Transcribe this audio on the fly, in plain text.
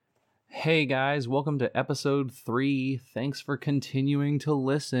Hey guys, welcome to episode 3. Thanks for continuing to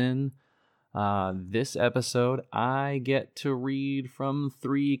listen. This episode, I get to read from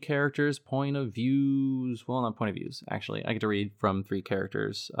 3 characters' point of views. Well, not point of views, actually. I get to read from 3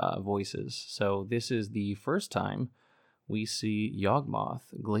 characters' voices. So this is the first time we see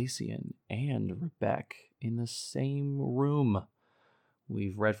Yawgmoth, Glacian, and Rebbec in the same room.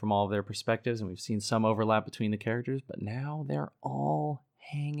 We've read from all of their perspectives, and we've seen some overlap between the characters, but now they're all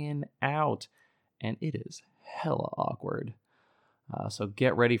hanging out, and it is hella awkward. So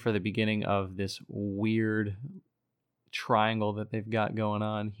get ready for the beginning of this weird triangle that they've got going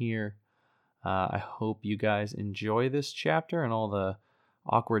on here. I hope you guys enjoy this chapter and all the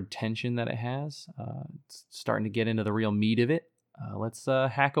awkward tension that it has. It's starting to get into the real meat of it. Let's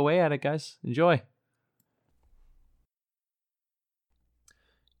hack away at it, guys. Enjoy.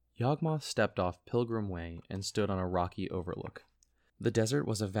 Yawgmoth stepped off Pilgrim Way and stood on a rocky overlook. The desert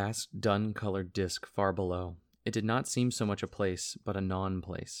was a vast dun-colored disk far below. It did not seem so much a place, but a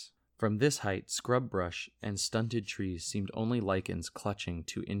non-place. From this height, scrub brush and stunted trees seemed only lichens clutching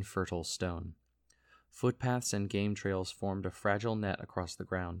to infertile stone. Footpaths and game trails formed a fragile net across the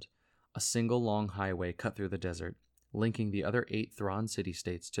ground. A single long highway cut through the desert, linking the other 8 Thran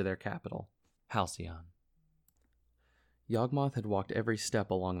city-states to their capital, Halcyon. Yawgmoth had walked every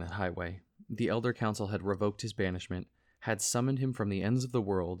step along that highway. The Elder Council had revoked his banishment, had summoned him from the ends of the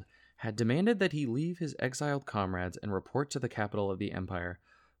world, had demanded that he leave his exiled comrades and report to the capital of the Empire,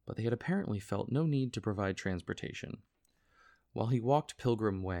 but they had apparently felt no need to provide transportation. While he walked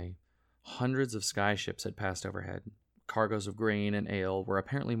Pilgrim Way, hundreds of skyships had passed overhead. Cargoes of grain and ale were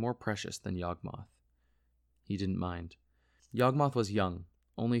apparently more precious than Yawgmoth. He didn't mind. Yawgmoth was young,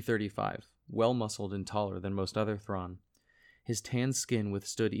 only 35, well-muscled and taller than most other Thran. His tan skin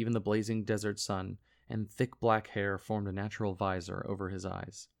withstood even the blazing desert sun, and thick black hair formed a natural visor over his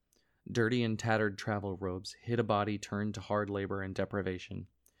eyes. Dirty and tattered travel robes hid a body turned to hard labor and deprivation.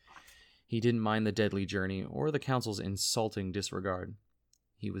 He didn't mind the deadly journey or the council's insulting disregard.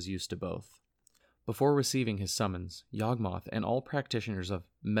 He was used to both. Before receiving his summons, Yawgmoth and all practitioners of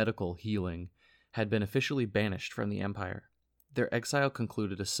medical healing had been officially banished from the Empire. Their exile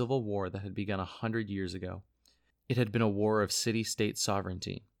concluded a civil war that had begun 100 years ago. It had been a war of city-state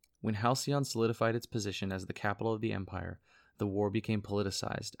sovereignty. When Halcyon solidified its position as the capital of the Empire, the war became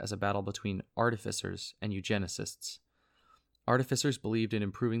politicized as a battle between artificers and eugenicists. Artificers believed in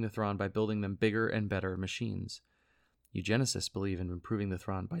improving the Thran by building them bigger and better machines. Eugenicists believe in improving the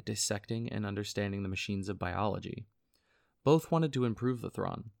Thran by dissecting and understanding the machines of biology. Both wanted to improve the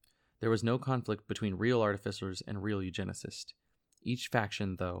Thran. There was no conflict between real artificers and real eugenicists. Each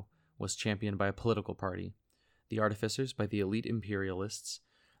faction, though, was championed by a political party. The artificers by the elite imperialists,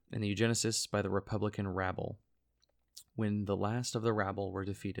 and the eugenicists by the Republican rabble. When the last of the rabble were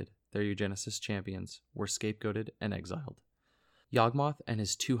defeated, their eugenicist champions were scapegoated and exiled. Yawgmoth and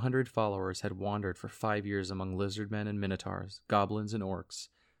his 200 followers had wandered for 5 years among lizardmen and minotaurs, goblins and orcs,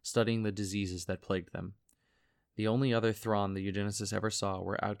 studying the diseases that plagued them. The only other Thran the eugenicists ever saw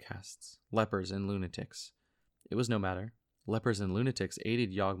were outcasts, lepers and lunatics. It was no matter. Lepers and lunatics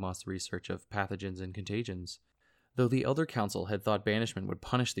aided Yawgmoth's research of pathogens and contagions. Though the Elder Council had thought banishment would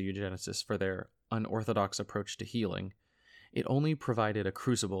punish the eugenicists for their unorthodox approach to healing, it only provided a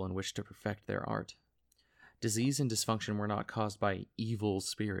crucible in which to perfect their art. Disease and dysfunction were not caused by evil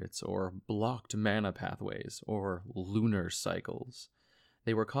spirits or blocked mana pathways or lunar cycles.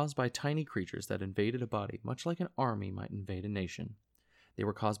 They were caused by tiny creatures that invaded a body much like an army might invade a nation. They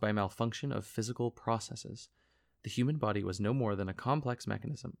were caused by malfunction of physical processes. The human body was no more than a complex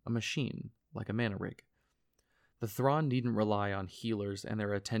mechanism, a machine, like a mana rig. The Thran needn't rely on healers and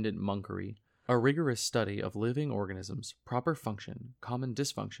their attendant monkery. A rigorous study of living organisms, proper function, common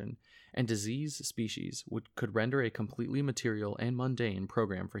dysfunction, and disease species could render a completely material and mundane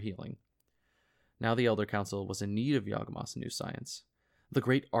program for healing. Now the Elder Council was in need of Yawgmoth's new science. The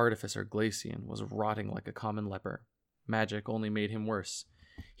great artificer Glacian was rotting like a common leper. Magic only made him worse.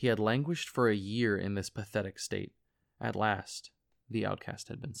 He had languished for a year in this pathetic state. At last, the outcast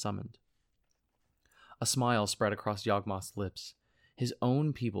had been summoned. A smile spread across Yawgmoth's lips. His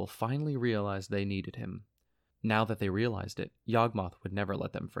own people finally realized they needed him. Now that they realized it, Yawgmoth would never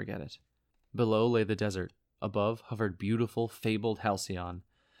let them forget it. Below lay the desert. Above hovered beautiful, fabled Halcyon.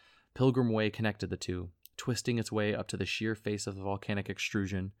 Pilgrim Way connected the two, twisting its way up to the sheer face of the volcanic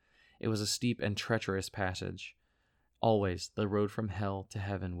extrusion. It was a steep and treacherous passage. Always, the road from hell to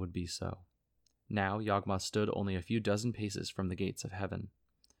heaven would be so. Now Yawgmoth stood only a few dozen paces from the gates of heaven.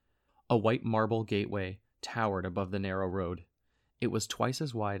 A white marble gateway towered above the narrow road. It was twice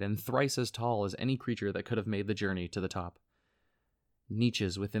as wide and thrice as tall as any creature that could have made the journey to the top.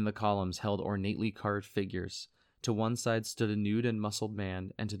 Niches within the columns held ornately carved figures. To one side stood a nude and muscled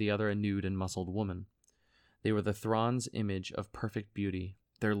man, and to the other a nude and muscled woman. They were the Thran's image of perfect beauty,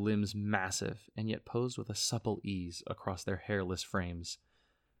 their limbs massive, and yet posed with a supple ease across their hairless frames.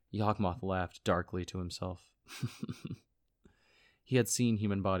 Yawgmoth laughed darkly to himself. He had seen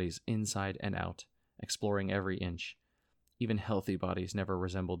human bodies inside and out, exploring every inch. Even healthy bodies never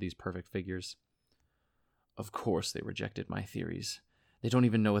resembled these perfect figures. Of course they rejected my theories. They don't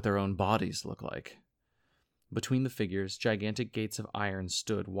even know what their own bodies look like. Between the figures, gigantic gates of iron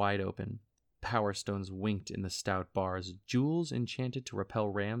stood wide open. Power stones winked in the stout bars, jewels enchanted to repel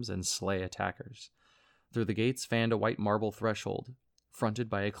rams and slay attackers. Through the gates fanned a white marble threshold, fronted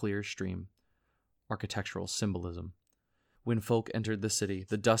by a clear stream. Architectural symbolism. When folk entered the city,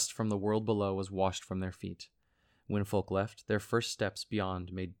 the dust from the world below was washed from their feet. When folk left, their first steps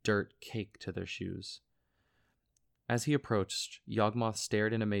beyond made dirt cake to their shoes. As he approached, Yawgmoth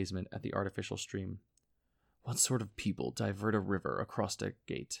stared in amazement at the artificial stream. What sort of people divert a river across a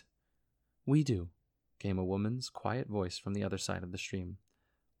gate? We do, came a woman's quiet voice from the other side of the stream.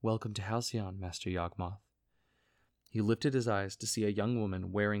 Welcome to Halcyon, Master Yawgmoth. He lifted his eyes to see a young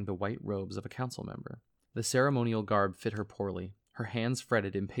woman wearing the white robes of a council member. The ceremonial garb fit her poorly. Her hands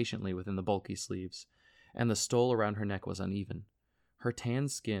fretted impatiently within the bulky sleeves, and the stole around her neck was uneven. Her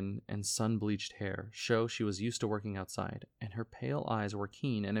tanned skin and sun-bleached hair show she was used to working outside, and her pale eyes were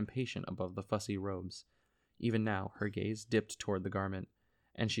keen and impatient above the fussy robes. Even now, her gaze dipped toward the garment,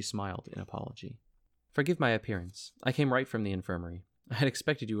 and she smiled in apology. Forgive my appearance. I came right from the infirmary. I had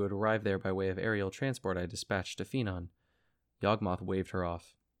expected you would arrive there by way of aerial transport I dispatched to Phenon. Yawgmoth waved her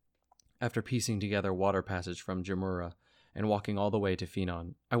off. After piecing together water passage from Jamura and walking all the way to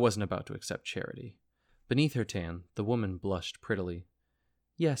Phenon, I wasn't about to accept charity. Beneath her tan, the woman blushed prettily.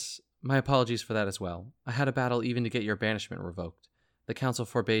 Yes, my apologies for that as well. I had a battle even to get your banishment revoked. The council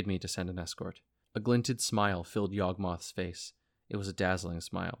forbade me to send an escort. A glinted smile filled Yawgmoth's face. It was a dazzling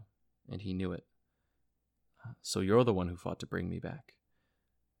smile, and he knew it. So you're the one who fought to bring me back?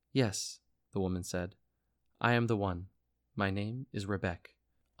 Yes, the woman said. I am the one. My name is Rebbec.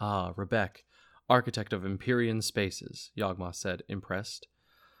 Ah, Rebbec, architect of Empyrean spaces, Yawgmoth said, impressed.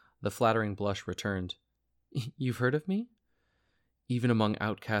 The flattering blush returned. You've heard of me? Even among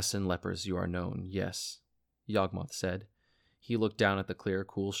outcasts and lepers you are known, yes, Yawgmoth said. He looked down at the clear,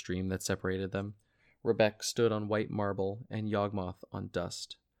 cool stream that separated them. Rebbec stood on white marble and Yawgmoth on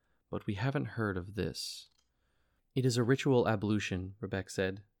dust. But we haven't heard of this. It is a ritual ablution, Rebbec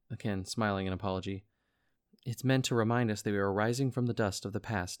said, again smiling in apology. It's meant to remind us that we are rising from the dust of the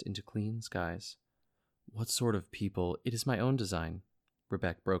past into clean skies. What sort of people? It is my own design,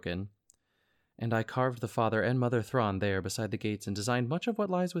 Rebbec broke in. And I carved the father and mother Thran there beside the gates and designed much of what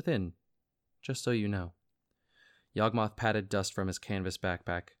lies within. Just so you know. Yawgmoth patted dust from his canvas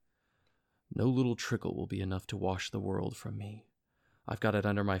backpack. No little trickle will be enough to wash the world from me. I've got it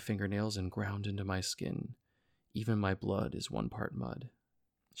under my fingernails and ground into my skin. Even my blood is one part mud.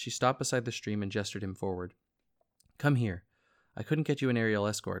 She stopped beside the stream and gestured him forward. Come here. I couldn't get you an aerial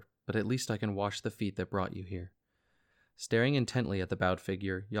escort, but at least I can wash the feet that brought you here. Staring intently at the bowed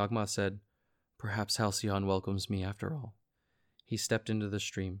figure, Yawgmoth said, Perhaps Halcyon welcomes me after all. He stepped into the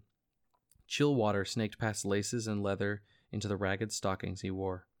stream. Chill water snaked past laces and leather into the ragged stockings he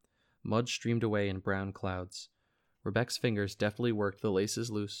wore. Mud streamed away in brown clouds. Rebecc's fingers deftly worked the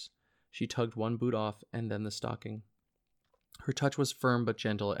laces loose. She tugged one boot off and then the stocking. Her touch was firm but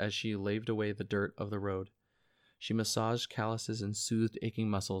gentle as she laved away the dirt of the road. She massaged calluses and soothed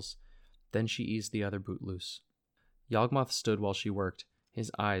aching muscles. Then she eased the other boot loose. Yawgmoth stood while she worked.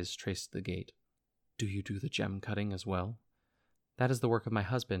 His eyes traced the gate. Do you do the gem cutting as well? That is the work of my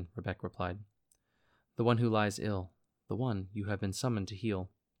husband, Rebbec replied. The one who lies ill. The one you have been summoned to heal.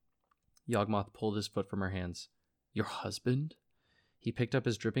 Yawgmoth pulled his foot from her hands. Your husband? He picked up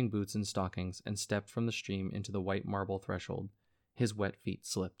his dripping boots and stockings and stepped from the stream into the white marble threshold. His wet feet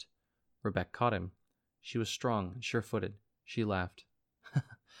slipped. Rebbec caught him. She was strong and sure-footed. She laughed.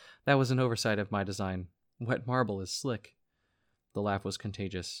 That was an oversight of my design. Wet marble is slick. The laugh was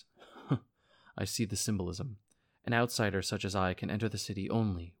contagious. I see the symbolism. An outsider such as I can enter the city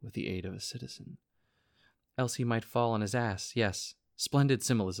only with the aid of a citizen. Else he might fall on his ass, yes. Splendid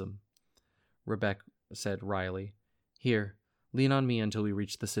symbolism. Rebbec said wryly. Here, lean on me until we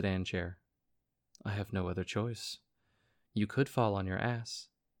reach the sedan chair. I have no other choice. You could fall on your ass.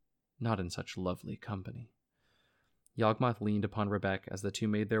 Not in such lovely company. Yawgmoth leaned upon Rebbec as the two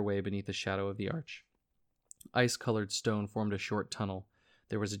made their way beneath the shadow of the arch. Ice-colored stone formed a short tunnel.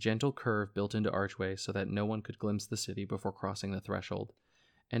 There was a gentle curve built into archway so that no one could glimpse the city before crossing the threshold,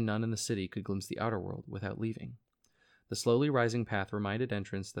 and none in the city could glimpse the outer world without leaving. The slowly rising path reminded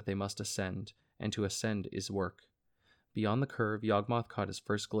entrants that they must ascend, and to ascend is work. Beyond the curve, Yawgmoth caught his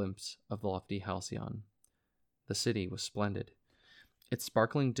first glimpse of the lofty Halcyon. The city was splendid. Its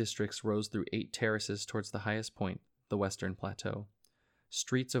sparkling districts rose through 8 terraces towards the highest point, the western plateau.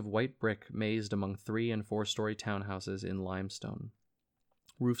 Streets of white brick mazed among 3- and 4-story townhouses in limestone.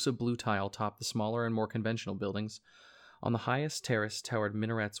 Roofs of blue tile topped the smaller and more conventional buildings. On the highest terrace towered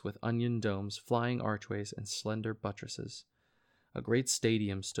minarets with onion domes, flying archways, and slender buttresses. A great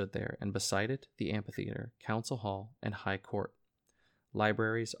stadium stood there, and beside it, the amphitheater, council hall, and high court.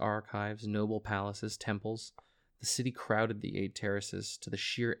 Libraries, archives, noble palaces, temples. The city crowded the 8 terraces to the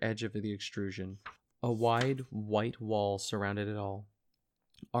sheer edge of the extrusion. A wide, white wall surrounded it all.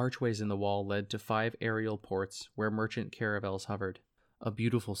 Archways in the wall led to 5 aerial ports where merchant caravels hovered. "A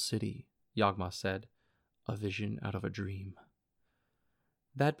beautiful city," Yawgmoth said. "A vision out of a dream."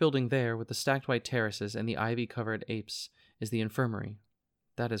 "That building there, with the stacked white terraces and the ivy-covered apes, is the infirmary.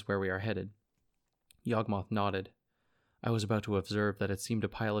 That is where we are headed." Yawgmoth nodded. "I was about to observe that it seemed a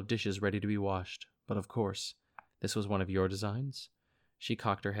pile of dishes ready to be washed, but of course, this was one of your designs?" She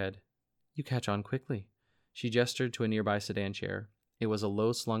cocked her head. "You catch on quickly." She gestured to a nearby sedan chair. It was a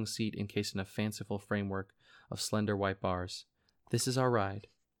low-slung seat encased in a fanciful framework of slender white bars. "This is our ride."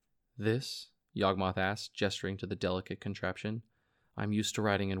 "This?" Yawgmoth asked, gesturing to the delicate contraption. "I'm used to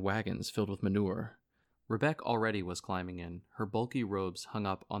riding in wagons filled with manure." Rebbec already was climbing in. Her bulky robes hung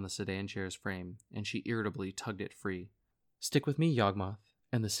up on the sedan chair's frame, and she irritably tugged it free. "Stick with me, Yawgmoth,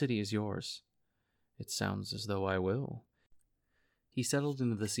 and the city is yours." "It sounds as though I will." He settled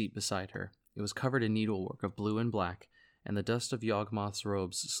into the seat beside her. It was covered in needlework of blue and black, and the dust of Yawgmoth's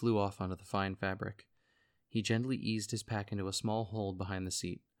robes slew off onto the fine fabric. He gently eased his pack into a small hold behind the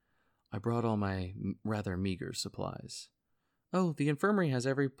seat. "I brought all my rather meager supplies." "Oh, the infirmary has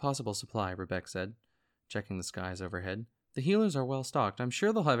every possible supply," Rebbec said, checking the skies overhead. "The healers are well stocked. I'm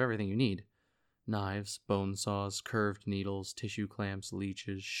sure they'll have everything you need." "Knives, bone saws, curved needles, tissue clamps,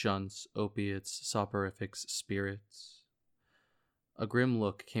 leeches, shunts, opiates, soporifics, spirits." A grim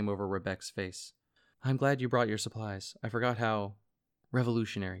look came over Rebecc's face. "I'm glad you brought your supplies. I forgot how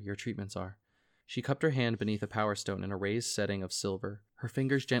revolutionary your treatments are." She cupped her hand beneath a power stone in a raised setting of silver. Her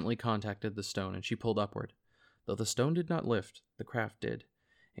fingers gently contacted the stone, and she pulled upward. Though the stone did not lift, the craft did.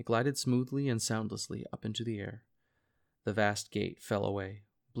 It glided smoothly and soundlessly up into the air. The vast gate fell away.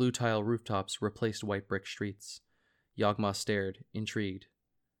 Blue tile rooftops replaced white brick streets. Yawgmoth stared, intrigued.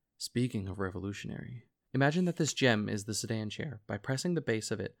 "Speaking of revolutionary, imagine that this gem is the sedan chair. By pressing the base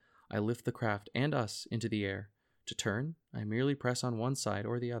of it, I lift the craft and us into the air. To turn, I merely press on one side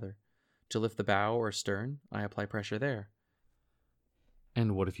or the other. To lift the bow or stern, I apply pressure there."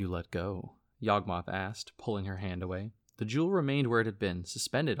 "And what if you let go?" Yawgmoth asked, pulling her hand away. The jewel remained where it had been,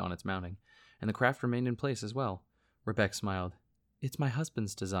 suspended on its mounting, and the craft remained in place as well. Rebbec smiled. "It's my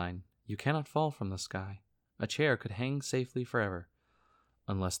husband's design. You cannot fall from the sky. A chair could hang safely forever."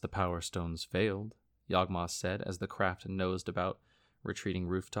 "Unless the power stones failed," Yawgmoth said as the craft nosed about retreating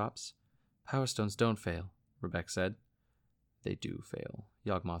rooftops. "Power stones don't fail," Rebbec said. "They do fail,"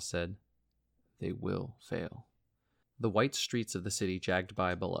 Yawgmoth said. "They will fail." The white streets of the city jagged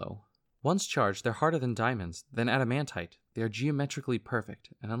by below. "Once charged, they're harder than diamonds, than adamantite. They are geometrically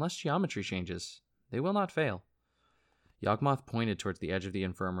perfect, and unless geometry changes, they will not fail." Yawgmoth pointed towards the edge of the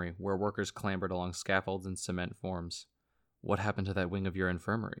infirmary, where workers clambered along scaffolds and cement forms. "What happened to that wing of your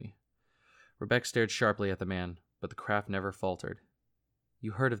infirmary?" Rebbec stared sharply at the man, but the craft never faltered.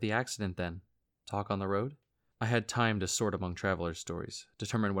 "You heard of the accident, then? Talk on the road?" "I had time to sort among travelers' stories,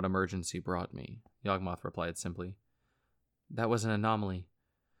 determine what emergency brought me," Yawgmoth replied simply. "That was an anomaly.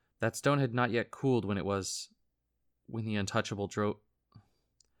 That stone had not yet cooled when the untouchable drove.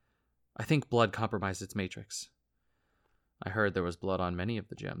 I think blood compromised its matrix." "I heard there was blood on many of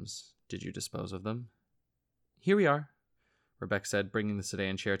the gems. Did you dispose of them?" "Here we are," Rebbec said, bringing the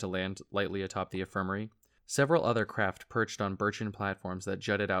sedan chair to land lightly atop the infirmary. Several other craft perched on birchen platforms that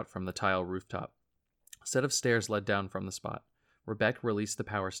jutted out from the tile rooftop. A set of stairs led down from the spot. Rebbec released the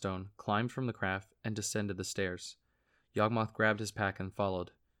power stone, climbed from the craft, and descended the stairs. Yawgmoth grabbed his pack and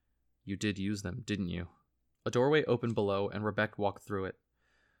followed. "You did use them, didn't you?" A doorway opened below, and Rebbec walked through it.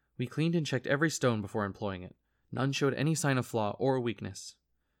 "We cleaned and checked every stone before employing it. None showed any sign of flaw or weakness."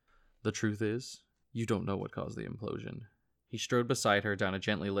 "The truth is, you don't know what caused the implosion." He strode beside her down a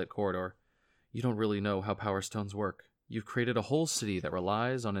gently lit corridor. "You don't really know how power stones work. You've created a whole city that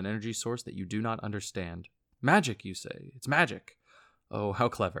relies on an energy source that you do not understand. Magic, you say. It's magic. Oh, how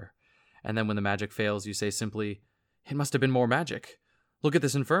clever. And then when the magic fails, you say simply, 'It must have been more magic. Look at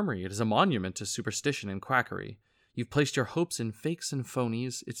this infirmary. It is a monument to superstition and quackery. You've placed your hopes in fakes and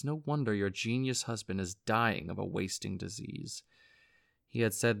phonies. It's no wonder your genius husband is dying of a wasting disease. He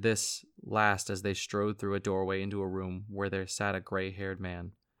had said this last as they strode through a doorway into a room where there sat a gray-haired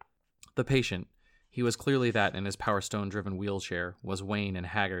man. The patient, he was clearly that in his Power Stone-driven wheelchair, was wan and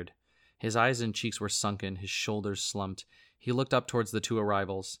haggard. His eyes and cheeks were sunken, his shoulders slumped. He looked up towards the two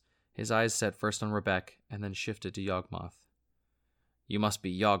arrivals. His eyes set first on Rebbec, and then shifted to Yawgmoth. You must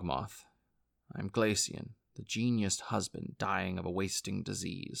be Yawgmoth. I'm Glacian, the genius husband dying of a wasting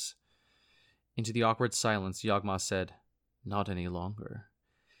disease. Into the awkward silence, Yawgmoth said, Not any longer.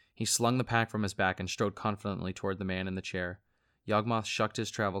 He slung the pack from his back and strode confidently toward the man in the chair. Yawgmoth shucked his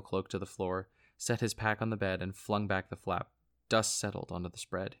travel cloak to the floor, set his pack on the bed, and flung back the flap. Dust settled onto the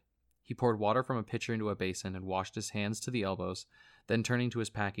spread. He poured water from a pitcher into a basin and washed his hands to the elbows. Then, turning to his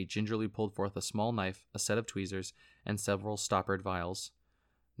pack, he gingerly pulled forth a small knife, a set of tweezers, and several stoppered vials.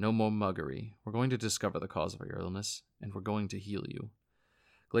 No more muggery. We're going to discover the cause of your illness, and we're going to heal you.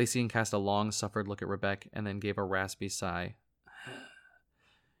 Glacian cast a long, suffered look at Rebbec, and then gave a raspy sigh.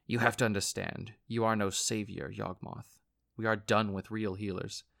 You have to understand, you are no savior, Yawgmoth. We are done with real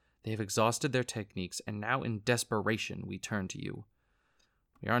healers. They have exhausted their techniques, and now in desperation we turn to you.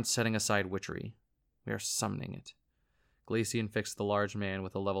 We aren't setting aside witchery. We are summoning it. Glacian fixed the large man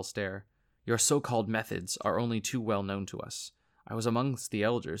with a level stare. Your so-called methods are only too well known to us. I was amongst the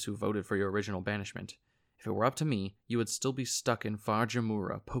elders who voted for your original banishment. If it were up to me, you would still be stuck in Far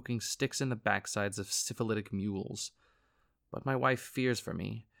Jamura, poking sticks in the backsides of syphilitic mules. But my wife fears for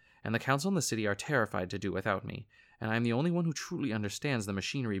me, and the council in the city are terrified to do without me, and I am the only one who truly understands the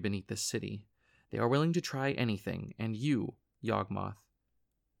machinery beneath this city. They are willing to try anything, and you, Yawgmoth,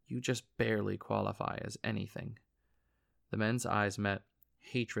 you just barely qualify as anything. The men's eyes met.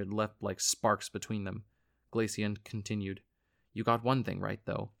 Hatred leapt like sparks between them. Glacian continued, You got one thing right,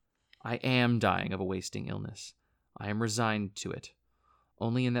 though. I am dying of a wasting illness. I am resigned to it.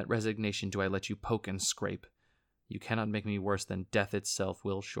 Only in that resignation do I let you poke and scrape. You cannot make me worse than death itself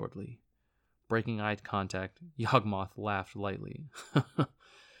will shortly. Breaking eye contact, Yawgmoth laughed lightly.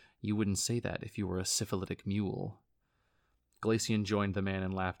 You wouldn't say that if you were a syphilitic mule. Glacian joined the man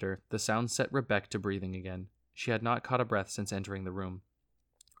in laughter. The sound set Rebbec to breathing again. She had not caught a breath since entering the room.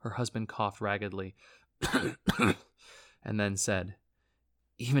 Her husband coughed raggedly, and then said,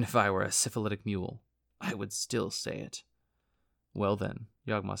 Even if I were a syphilitic mule, I would still say it. Well then,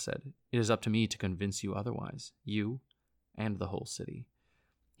 Yawgmoth said, it is up to me to convince you otherwise, you and the whole city.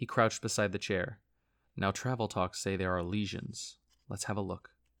 He crouched beside the chair. Now travel talks say there are legions. Let's have a look.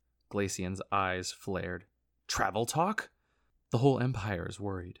 Glacian's eyes flared. Travel talk? The whole empire is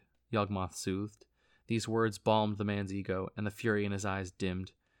worried, Yawgmoth soothed. These words balmed the man's ego, and the fury in his eyes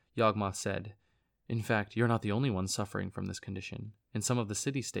dimmed. Yawgmoth said, In fact, you're not the only one suffering from this condition. In some of the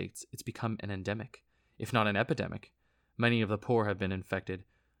city-states, it's become an endemic, if not an epidemic. Many of the poor have been infected.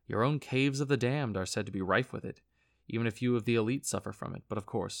 Your own caves of the damned are said to be rife with it. Even a few of the elite suffer from it, but of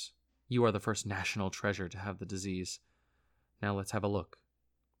course, you are the first national treasure to have the disease. Now let's have a look.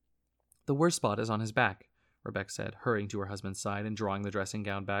 The worst spot is on his back, Rebbec said, hurrying to her husband's side and drawing the dressing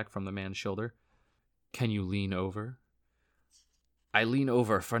gown back from the man's shoulder. Can you lean over? I lean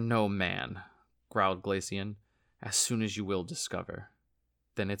over for no man, growled Glacian, as soon as you will discover.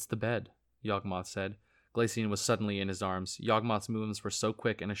 Then it's the bed, Yawgmoth said. Glacian was suddenly in his arms. Yawgmoth's movements were so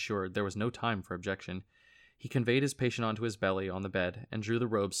quick and assured there was no time for objection. He conveyed his patient onto his belly on the bed and drew the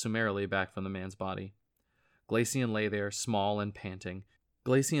robes summarily back from the man's body. Glacian lay there, small and panting.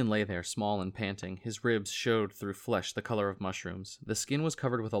 His ribs showed through flesh the color of mushrooms. The skin was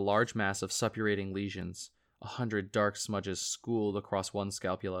covered with a large mass of suppurating lesions. 100 dark smudges schooled across one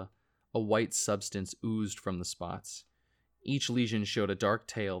scapula. A white substance oozed from the spots. Each lesion showed a dark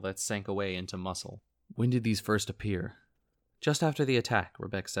tail that sank away into muscle. When did these first appear? Just after the attack,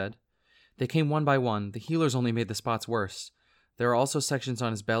 Rebbec said. They came one by one. The healers only made the spots worse. There are also sections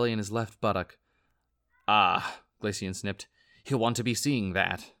on his belly and his left buttock. Ah, Glacian snipped. He'll want to be seeing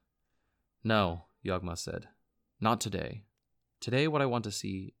that. No, Yawgmoth said. Not today. Today what I want to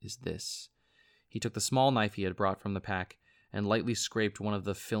see is this. He took the small knife he had brought from the pack and lightly scraped one of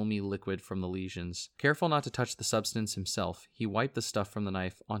the filmy liquid from the lesions. Careful not to touch the substance himself, he wiped the stuff from the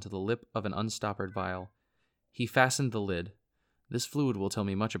knife onto the lip of an unstoppered vial. He fastened the lid. This fluid will tell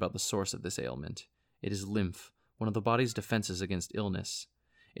me much about the source of this ailment. It is lymph, one of the body's defenses against illness.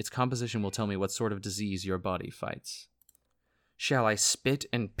 Its composition will tell me what sort of disease your body fights. Shall I spit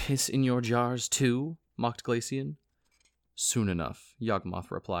and piss in your jars too? Mocked Glacian. Soon enough,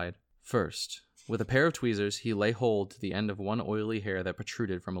 Yawgmoth replied. First, with a pair of tweezers, he lay hold to the end of one oily hair that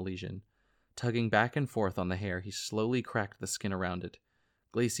protruded from a lesion. Tugging back and forth on the hair, he slowly cracked the skin around it.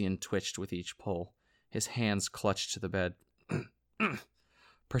 Glacian twitched with each pull. His hands clutched to the bed.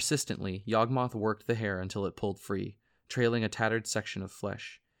 Persistently, Yawgmoth worked the hair until it pulled free, trailing a tattered section of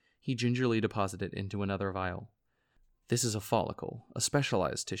flesh. He gingerly deposited it into another vial. This is a follicle, a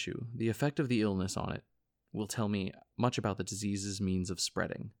specialized tissue. The effect of the illness on it will tell me much about the disease's means of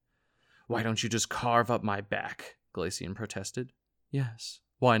spreading. Why don't you just carve up my back? Glacian protested. Yes,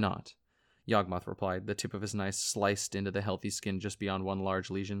 why not? Yawgmoth replied, the tip of his knife sliced into the healthy skin just beyond one large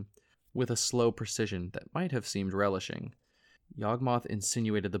lesion, with a slow precision that might have seemed relishing. Yawgmoth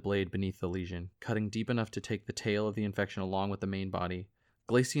insinuated the blade beneath the lesion, cutting deep enough to take the tail of the infection along with the main body.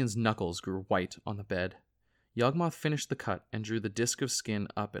 Glacian's knuckles grew white on the bed. Yawgmoth finished the cut and drew the disc of skin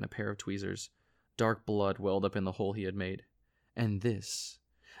up in a pair of tweezers. Dark blood welled up in the hole he had made. And this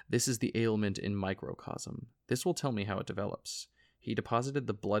is the ailment in microcosm. This will tell me how it develops. He deposited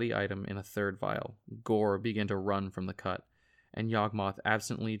the bloody item in a third vial. Gore began to run from the cut, and Yawgmoth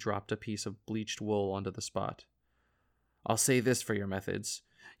absently dropped a piece of bleached wool onto the spot. I'll say this for your methods.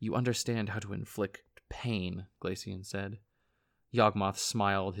 You understand how to inflict pain, Glacian said. Yawgmoth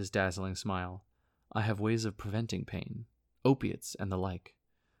smiled his dazzling smile. I have ways of preventing pain, opiates and the like,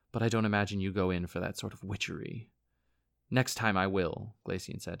 but I don't imagine you go in for that sort of witchery. Next time I will,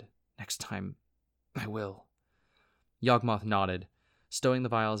 Glacian said. Next time I will. Yawgmoth nodded, stowing the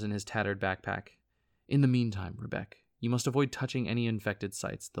vials in his tattered backpack. In the meantime, Rebbec, you must avoid touching any infected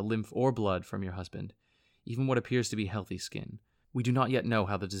sites, the lymph or blood from your husband, even what appears to be healthy skin. We do not yet know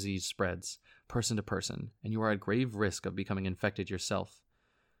how the disease spreads, person to person, and you are at grave risk of becoming infected yourself.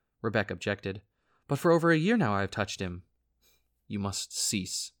 Rebbec objected. But for over a year now I have touched him. You must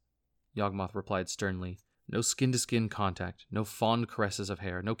cease, Yawgmoth replied sternly. No skin-to-skin contact, no fond caresses of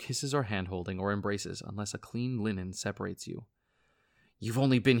hair, no kisses or hand-holding or embraces unless a clean linen separates you. You've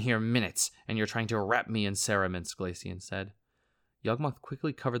only been here minutes, and you're trying to wrap me in cerements, Glacian said. Yawgmoth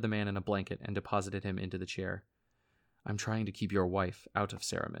quickly covered the man in a blanket and deposited him into the chair. I'm trying to keep your wife out of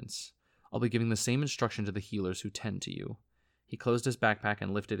cerements. I'll be giving the same instruction to the healers who tend to you. He closed his backpack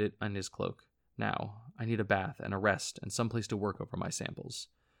and lifted it in his cloak. Now, I need a bath and a rest and some place to work over my samples.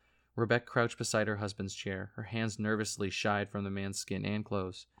 Rebbec crouched beside her husband's chair, her hands nervously shied from the man's skin and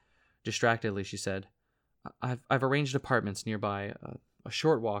clothes. Distractedly, she said, I've arranged apartments nearby, a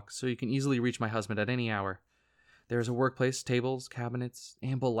short walk, so you can easily reach my husband at any hour. There is a workplace, tables, cabinets,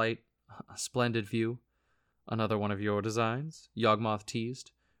 ample light, a splendid view. Another one of your designs? Yawgmoth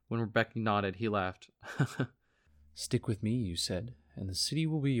teased. When Rebbec nodded, he laughed. Stick with me, you said, and the city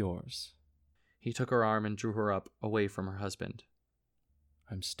will be yours. He took her arm and drew her up, away from her husband.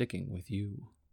 I'm sticking with you.